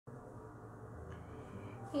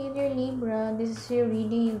Hey there Libra, this is your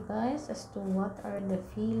reading you guys as to what are the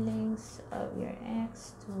feelings of your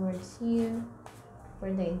ex towards you for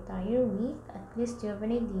the entire week. At least you have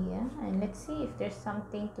an idea, and let's see if there's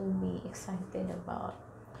something to be excited about.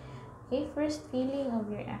 Okay, first feeling of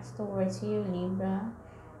your ex towards you Libra.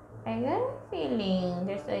 I got a feeling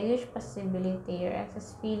there's a huge possibility your ex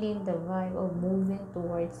is feeling the vibe of moving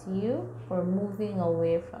towards you or moving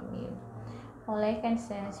away from you. All I can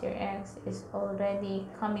sense your ex is already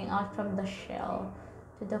coming out from the shell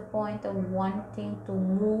to the point of wanting to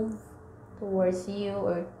move towards you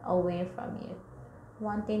or away from you.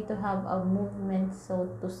 Wanting to have a movement, so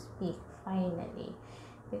to speak, finally.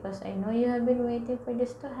 Because I know you have been waiting for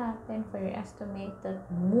this to happen, for your ex to make that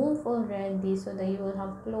move already so that you will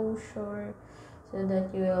have closure, so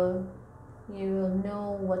that you will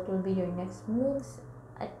know what will be your next moves,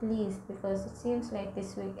 at least, because it seems like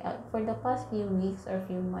this week, for the past few weeks or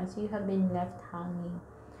few months, you have been left hanging.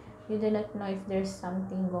 You do not know if there's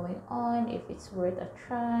something going on, if it's worth a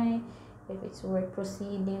try, if it's worth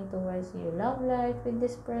proceeding towards your love life with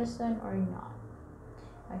this person or not.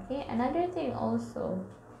 Okay, another thing also,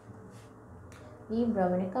 Libra,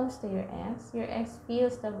 when it comes to your ex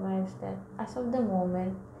feels the vibes that as of the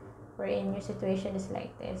moment wherein your situation is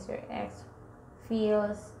like this, your ex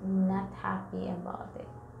feels not happy about it,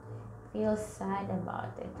 feels sad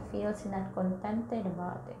about it, feels not contented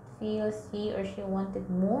about it, feels he or she wanted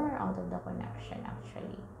more out of the connection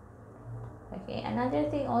actually. Okay, another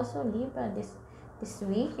thing also Libra, this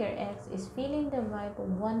week your ex is feeling the vibe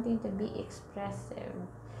of wanting to be expressive,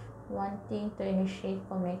 wanting to initiate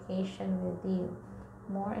communication with you,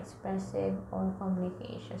 more expressive or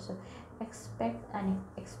communication. So expect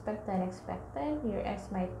unexpected. Your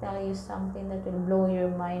ex might tell you something that will blow your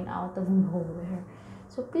mind out of nowhere.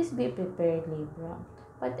 So please be prepared, Libra.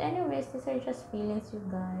 But anyways, these are just feelings, you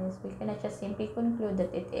guys. We cannot just simply conclude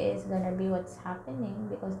that it is gonna be what's happening,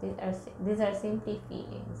 because these are simply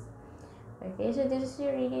feelings. Okay, so this is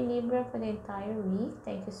your reading, Libra, for the entire week.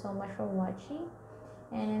 Thank you so much for watching,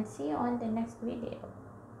 and see you on the next video.